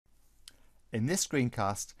In this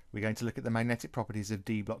screencast, we're going to look at the magnetic properties of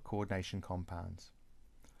d-block coordination compounds.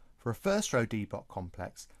 For a first row d-block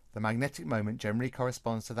complex, the magnetic moment generally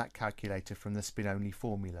corresponds to that calculated from the spin-only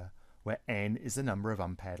formula, where n is the number of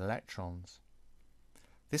unpaired electrons.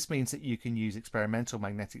 This means that you can use experimental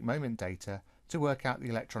magnetic moment data to work out the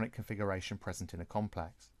electronic configuration present in a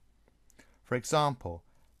complex. For example,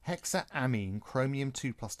 hexaamine chromium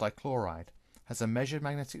 2+ dichloride has a measured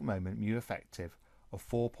magnetic moment mu effective of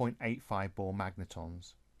 4.85 Bohr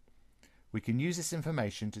magnetons. We can use this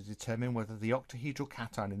information to determine whether the octahedral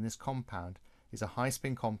cation in this compound is a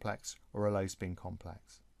high-spin complex or a low-spin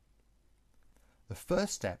complex. The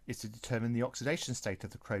first step is to determine the oxidation state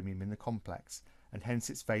of the chromium in the complex and hence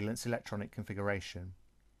its valence electronic configuration.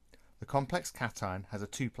 The complex cation has a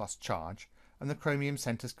 2+ charge and the chromium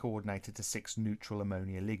centre is coordinated to 6 neutral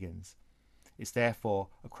ammonia ligands. It's therefore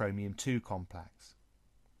a chromium 2 complex.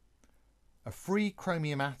 A free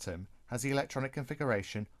chromium atom has the electronic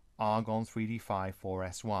configuration argon 3d5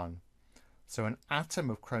 4s1. So an atom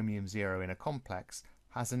of chromium 0 in a complex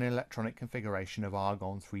has an electronic configuration of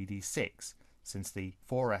argon 3d6, since the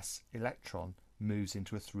 4s electron moves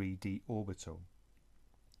into a 3d orbital.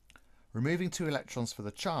 Removing 2 electrons for the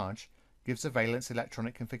charge gives a valence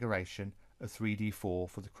electronic configuration of 3d4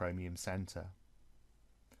 for the chromium centre.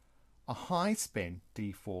 A high spin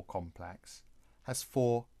d4 complex has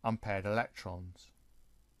 4 unpaired electrons.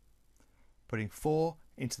 Putting 4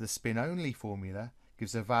 into the spin-only formula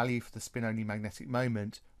gives a value for the spin-only magnetic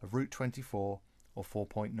moment of √24 or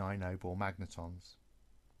 4.90 Bohr magnetons.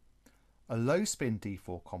 A low spin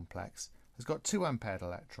d4 complex has got 2 unpaired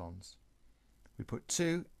electrons. We put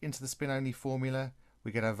 2 into the spin-only formula,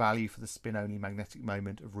 we get a value for the spin-only magnetic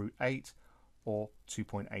moment of √8 or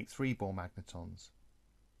 2.83 Bohr magnetons.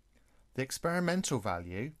 The experimental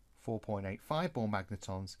value, 4.85 Bohr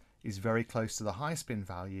magnetons, is very close to the high spin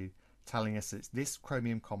value, telling us that this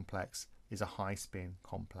chromium complex is a high spin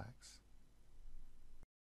complex.